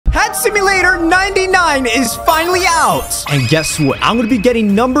Pet Simulator 99 is finally out. And guess what? I'm going to be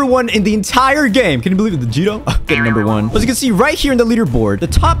getting #1 in the entire game. Can you believe it? DIGITO? Getting #1. As you can see right here in the leaderboard, the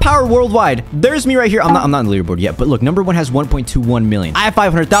top power worldwide, there's me right here. I'm not in the leaderboard yet, but look, #1 has 1.21 million. I have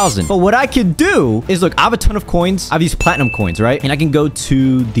 500,000. But what I could do is, look, I have a ton of coins. I have these platinum coins, right? And I can go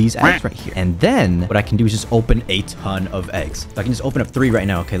to these eggs right here. And then what I can do is just open a ton of eggs. So I can just open up 3 right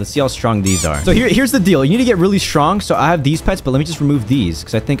now. Okay, let's see how strong these are. So here's the deal. You need to get really strong. So I have these pets, but let me just remove these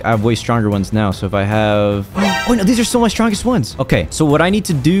because I think I have way stronger ones now. So if I have... Oh, no, these are still my strongest ones. Okay, so what I need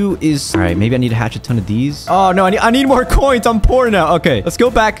to do is... All right, maybe I need to hatch a ton of these. Oh, no, I need more coins. I'm poor now. Okay, let's go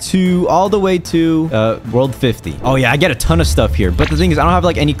back to all the way to world 50. Oh, yeah, I get a ton of stuff here. But the thing is, I don't have,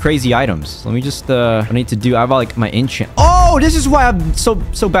 like, any crazy items. So let me just... what I need to do... I have, like, my enchant... Oh, this is why I have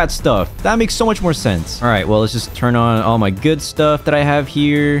so bad stuff. That makes so much more sense. All right, well, let's just turn on all my good stuff that I have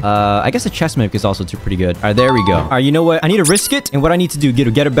here. I guess the chest mimic is also pretty good. All right, there we go. All right, you know what? I need to risk it. And what I need to do to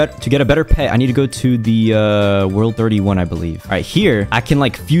get a better pet, I need to go to the world 31, I believe. All right, here I can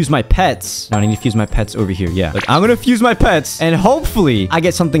like fuse my pets. No, I need to fuse my pets over here. Yeah, like I'm gonna fuse my pets, and hopefully I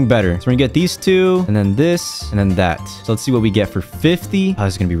get something better. So we're gonna get these 2, and then this, and then that. So let's see what we get for 50. Oh,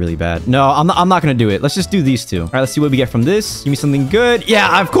 this is gonna be really bad. No, I'm not gonna do it. Let's just do these 2. All right, let's see what we get from this. Give me something good.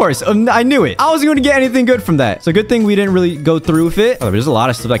 Yeah, of course. I knew it. I wasn't gonna get anything good from that. So good thing we didn't really go through with it. Oh, there's a lot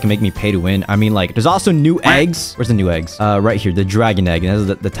of stuff that can make me pay to win. I mean, like, there's also new eggs. Where's the new eggs? Right here, the dragon egg. And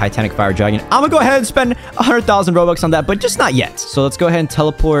that's the Titanic fire dragon. I'm gonna go ahead and spend 100,000 Robux on that, but just not yet. So let's go ahead and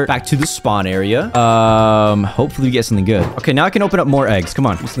teleport back to the spawn area. Hopefully we get something good. Okay, now I can open up more eggs. Come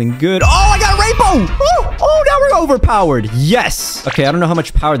on, something good. Oh, I got a rainbow. Oh, now we're overpowered. Yes. Okay, I don't know how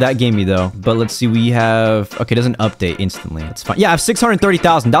much power that gave me though, but let's see. We have... Okay, it doesn't update instantly. That's fine. Yeah, I have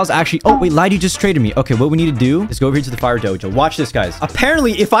 630,000. That was actually... Oh, wait, Lighty just traded me. Okay, what we need to do is go over here to the fire dojo. Watch this, guys.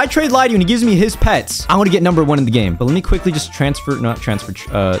 Apparently, if I trade Lighty and he gives me his pets, I'm gonna get #1 in the game. But let me quickly just change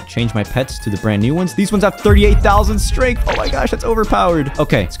my pets to the brand new ones. These ones have 38,000 strength. Oh my gosh, that's overpowered.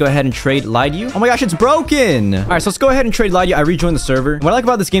 Okay, let's go ahead and trade Lighty. Oh my gosh, it's broken. All right, so let's go ahead and trade Lighty. I rejoined the server. What I like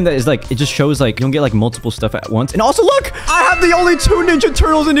about this game that is like, it just shows like you don't get like multiple stuff at once. And also look, I have the only 2 Ninja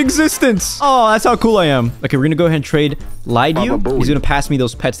Turtles in existence. Oh, that's how cool I am. Okay, we're gonna go ahead and trade Lighty. He's gonna pass me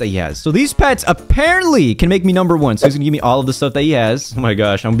those pets that he has. So these pets apparently can make me #1. So he's gonna give me all of the stuff that he has. Oh my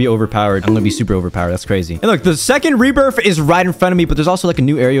gosh, I'm gonna be overpowered. I'm gonna be super overpowered. That's crazy. And look, the second rebirth is right in front of me, but there's also like a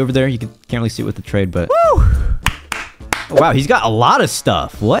new area over there. You can't really see it with the trade, but... Woo! Oh, wow, he's got a lot of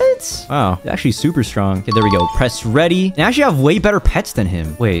stuff. What? Wow, actually super strong. Okay, there we go. Press ready. And I actually have way better pets than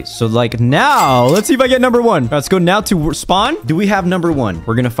him. Wait, so like now, let's see if I get #1. All right, let's go now to spawn. Do we have #1?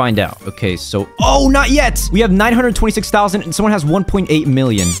 We're gonna find out. Okay, so... Oh, not yet. We have 926,000 and someone has 1.8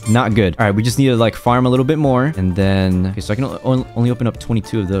 million. Not good. All right, we just need to like farm a little bit more. And then... Okay, so I can only open up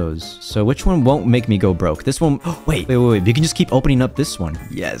 22 of those. So which one won't make me go broke? This one... Oh, wait. We can just keep opening up this one.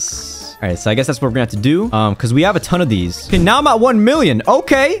 Yes. All right, so I guess that's what we're gonna have to do. Because we have a ton of these. Okay, now I'm at 1 million.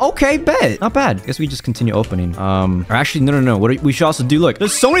 Okay, bet. Not bad. I guess we just continue opening. Or actually, no. What we should also do, look,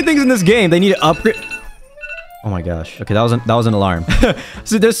 there's so many things in this game. They need to upgrade. Oh my gosh. Okay, that was an alarm.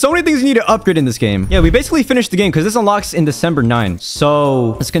 So there's so many things you need to upgrade in this game. Yeah, we basically finished the game because this unlocks in December 9.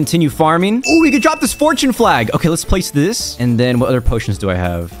 So let's continue farming. Oh, we could drop this fortune flag. Okay, let's place this. And then what other potions do I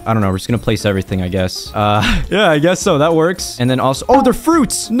have? I don't know. We're just gonna place everything, I guess. Yeah, I guess so. That works. And then also... Oh, they're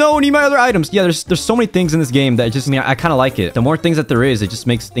fruits. No, I need my other items. Yeah, there's so many things in this game that just... I mean, I kind of like it. The more things that there is, it just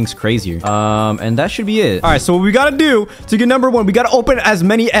makes things crazier. And that should be it. All right, so what we gotta do to get #1, we gotta open as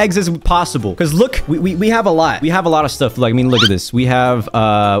many eggs as possible. Because look, we have a lot. We have a lot of stuff. Like, I mean, look at this. We have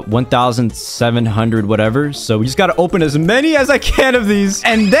 1,700 whatever. So we just got to open as many as I can of these.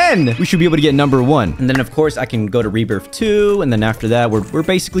 And then we should be able to get #1. And then, of course, I can go to Rebirth 2. And then after that, we're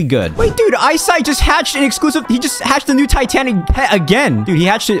basically good. Wait, dude, Eyesight just hatched an exclusive. He just hatched a new Titanic pet again. Dude, he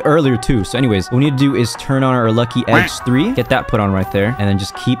hatched it earlier too. So anyways, what we need to do is turn on our lucky eggs 3. Get that put on right there. And then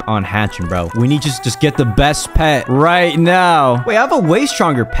just keep on hatching, bro. We need to just get the best pet right now. Wait, I have a way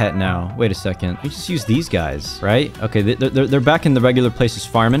stronger pet now. Wait a second. We just use these guys, right? Okay, they're back in the regular places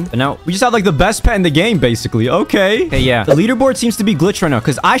farming. But now we just have like the best pet in the game, basically. Okay. Hey, yeah. The leaderboard seems to be glitched right now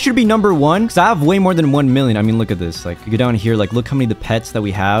because I should be #1 because I have way more than 1 million. I mean, look at this. Like, you go down here, like, look how many the pets that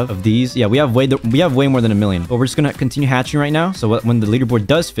we have of these. Yeah, we have way more than 1 million. But we're just gonna continue hatching right now. So when the leaderboard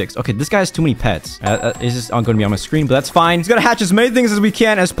does fix, okay, this guy has too many pets. It's just going to be on my screen, but that's fine. He's gonna hatch as many things as we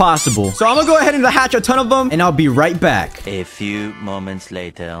can as possible. So I'm gonna go ahead and hatch a ton of them, and I'll be right back. A few moments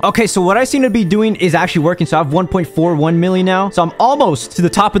later. Okay, so what I seem to be doing is actually working. So I have 1.41 million now. So I'm almost to the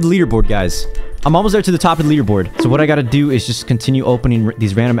top of the leaderboard, guys. I'm almost there to the top of the leaderboard. So what I gotta do is just continue opening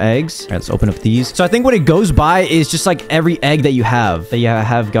these random eggs. All right, let's open up these. So I think what it goes by is just like every egg that you have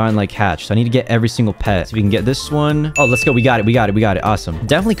gotten like hatched. So I need to get every single pet. So we can get this one. Oh, let's go. We got it. Awesome.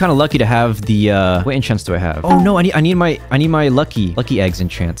 Definitely kind of lucky to have the what enchants do I have? Oh no, I need my lucky eggs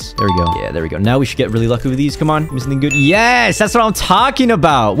enchants. There we go. Yeah, there we go. Now we should get really lucky with these. Come on, give me something good. Yes, that's what I'm talking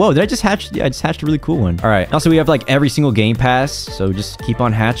about. Whoa, did I just hatch? Yeah, I just hatched a really cool one. All right. Also, we have like every single game pass. So just keep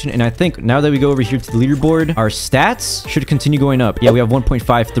on hatching. And I think now that we go over here to the leaderboard, our stats should continue going up. Yeah, we have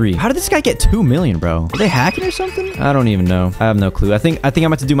 1.53. How did this guy get 2 million, bro? Are they hacking or something? I don't even know. I have no clue. I think I'm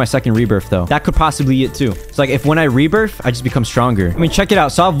about to do my second rebirth though. That could possibly be it too. It's like if when I rebirth, I just become stronger. I mean, check it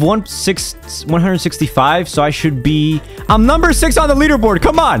out. So I have 165. So I should be... I'm number 6 on the leaderboard.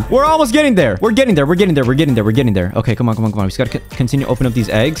 Come on. We're almost getting there. We're getting there. Okay, come on. We just gotta continue opening up these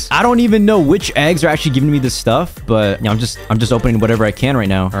eggs. I don't even know which eggs are actually giving me this stuff, but yeah, I'm just opening whatever I can right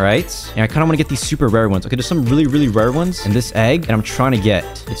now. All right. And I kind of want to get these super rare ones. Okay, there's some really rare ones in this egg, and I'm trying to get.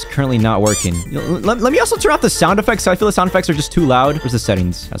 It's currently not working. Let me also turn off the sound effects. I feel the sound effects are just too loud. Where's the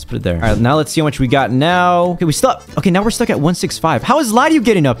settings? Let's put it there. All right, now let's see how much we got now. Okay, now we're stuck at 165. How is Lidio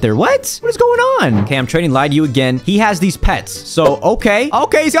getting up there? What is going on? Okay, I'm trading Lidio again. He has these pets. So, okay,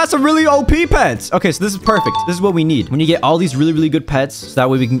 he's got some really OP pets. Okay, so this is perfect. This is what we need. When you get all these really good pets, so that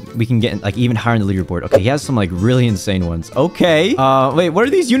way we can get like even higher in the leaderboard. Okay, he has some like really insane ones. Okay. Wait, what are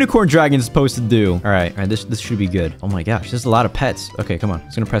these unicorn dragons supposed to do? All right, this should be good. Oh my gosh, there's a lot of pets. Okay, come on.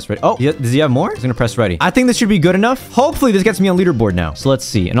 It's gonna press ready. Oh, does he have more? He's gonna press ready. I think this should be good enough. Hopefully this gets me on leaderboard now. So let's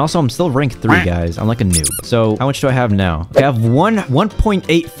see. And also I'm still rank 3, guys. I'm like a noob. So how much do I have now? Okay, I have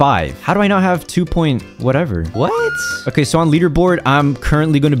 1.85. How do I not have 2 point whatever? What? Okay, so on leaderboard, I'm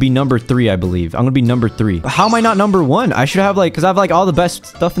currently gonna be number 3, I believe. I'm gonna be number 3. But how am I not number 1? I should have like, because I have like all the best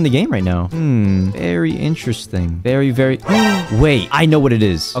stuff in the game right now. Very interesting. Very wait, I know what it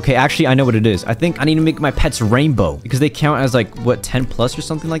is. Okay, actually I know what it is. I think I need to make my pets rainbow because they count as like what 10 plus or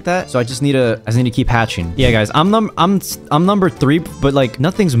something like that. So I just need to keep hatching. Yeah, guys, I'm number 3, but like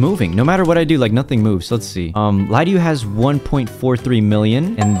nothing's moving. No matter what I do, like nothing moves. So let's see. Lidio has 1.43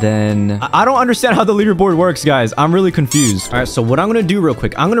 million, and then I don't understand how the leaderboard works, guys. I'm really confused. All right, so what I'm gonna do real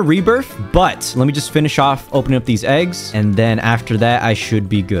quick, I'm gonna rebirth, but let me just finish off opening up these eggs, and then after that I should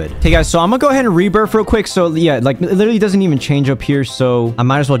be good. Okay, guys, so I'm gonna go ahead and rebirth real quick. So yeah, like it literally doesn't even change up here, so I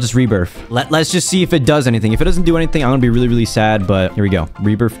might as well just rebirth. Let's just see if it does anything. If it doesn't do anything, I'm gonna be really sad, but here we go.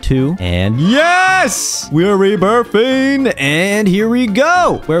 Rebirth 2, and yes, we're rebirthing, and here we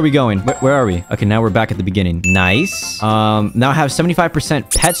go. Where are we going? Where are we? Okay, now we're back at the beginning. Nice. Now I have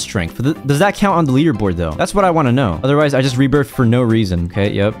 75% pet strength. Does that count on the leaderboard though? That's what I want to know. Otherwise, I just rebirth for no reason.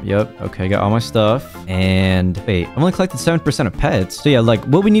 Okay, yep. Okay, I got all my stuff. And wait, I've only collected 7% of pets. So yeah, like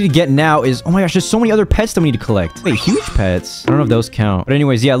what we need to get now is, oh my gosh, there's so many other pets that we need to collect. Wait, huge pets? I don't know if those count. But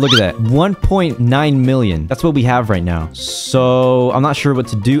anyways, yeah, look at that. 1.9 million. That's what we have right now. So I'm not sure what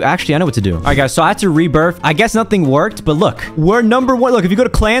to do. Actually, I know what to do. All right, guys, so I had to rebirth. I guess nothing worked, but look, we're number 1. Look, if you go to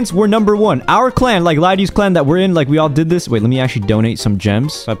clans, we're number 1. Our clan, like Lidio's clan that we're in, like we all did this. Wait, let me actually donate some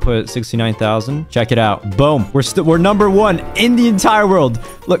gems. So I put 69,000. Check it out. Boom. We're number 1 in the entire world.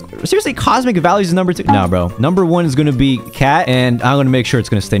 Look, seriously, Cosmic Values is number 2. Nah, bro. Number 1 is gonna be Cat, and I'm gonna make sure it's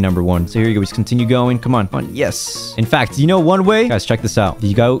gonna stay number 1. So here you go. We just continue going. Come on. Yes. In fact, you know one way? Guys, check this out.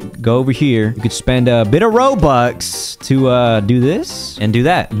 You go over here. You could spend a bit of Robux to do this and do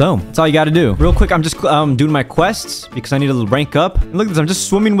that. Boom. That's all you gotta do. Real quick, I'm just doing my quests because I need to rank up. And look at this. I'm just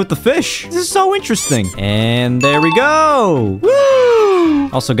swimming with the fish. This is so interesting. And there we go. Woo!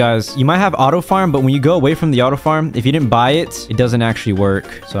 Also, guys, you might have auto farm, but when you go away from the auto farm, if you didn't buy it, it doesn't actually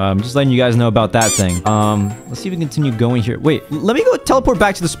work. So I'm just letting you guys know about that thing. Let's see if we can continue going here. Wait, let me go teleport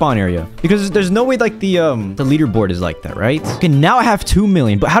back to the spawn area because there's no way like the leaderboard is like that, right? Okay, now I have 2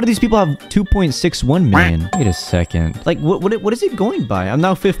 million, but how do these people have 2.61 million? Wait a second. Like, what is it going by? I'm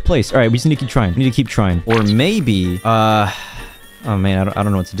now 5th place. All right, we just need to keep trying. We need to keep trying. Or maybe, oh man, I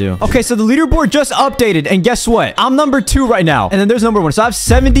don't know what to do. Okay, so the leaderboard just updated, and guess what? I'm number 2 right now, and then there's number 1. So I have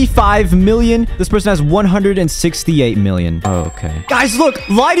 75 million. This person has 168 million. Oh, okay. Guys, look,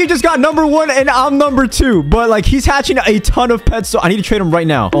 Lidio just got number 1, and I'm number 2. But like, he's hatching a ton of pets, so I need to trade him right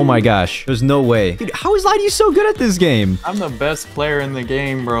now. Oh my gosh, there's no way. Dude, how is Lidio so good at this game? I'm the best player in the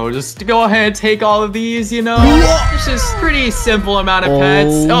game, bro. Just to go ahead and take all of these, you know? It's just pretty simple amount of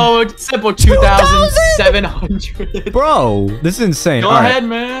pets. Oh, simple 2,700. Bro, this is insane. Go All right. ahead,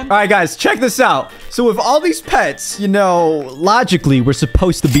 man. All right, guys, check this out. So with all these pets, you know, logically, we're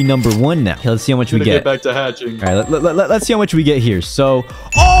supposed to be number 1 now. Okay, let's see how much we get. Get back to hatching. All right, let's see how much we get here. So,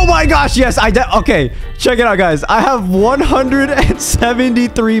 oh my gosh, yes, okay, check it out, guys. I have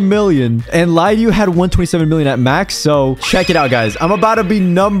 173 million, and Lidu had 127 million at max. So check it out, guys. I'm about to be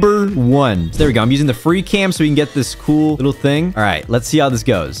number 1. So there we go. I'm using the free cam so we can get this cool little thing. All right, let's see how this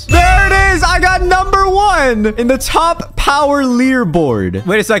goes. There it is. I got number 1 in the top power leaderboard.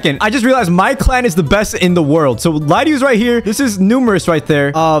 Wait a second. I just realized my clan is the best in the world. So Lidu's right here. This is numerous right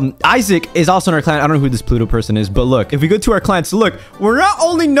there. Isaac is also in our clan. I don't know who this Pluto person is, but look, if we go to our clan, so look, we're not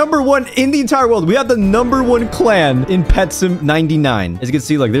only number 1 in the entire world, we have the number 1 clan in Pet Sim 99. As you can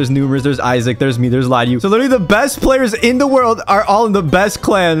see, look, there's numerous, there's Isaac, there's me, there's Lidu. So literally the best players in the world are all in the best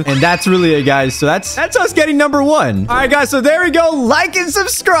clan, and that's really it, guys. So that's us getting number 1. All right, guys, so there we go. Like and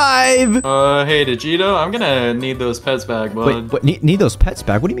subscribe. Hey, DIGITO, I'm gonna need those pets back, bud. Wait, what? Need those pets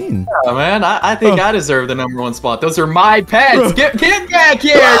back? What do you mean? Yeah, man, I think I deserve the number 1 spot. Those are my pets. Get back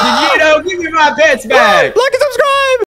here, DIGITO. Give me my pets back. Like and subscribe.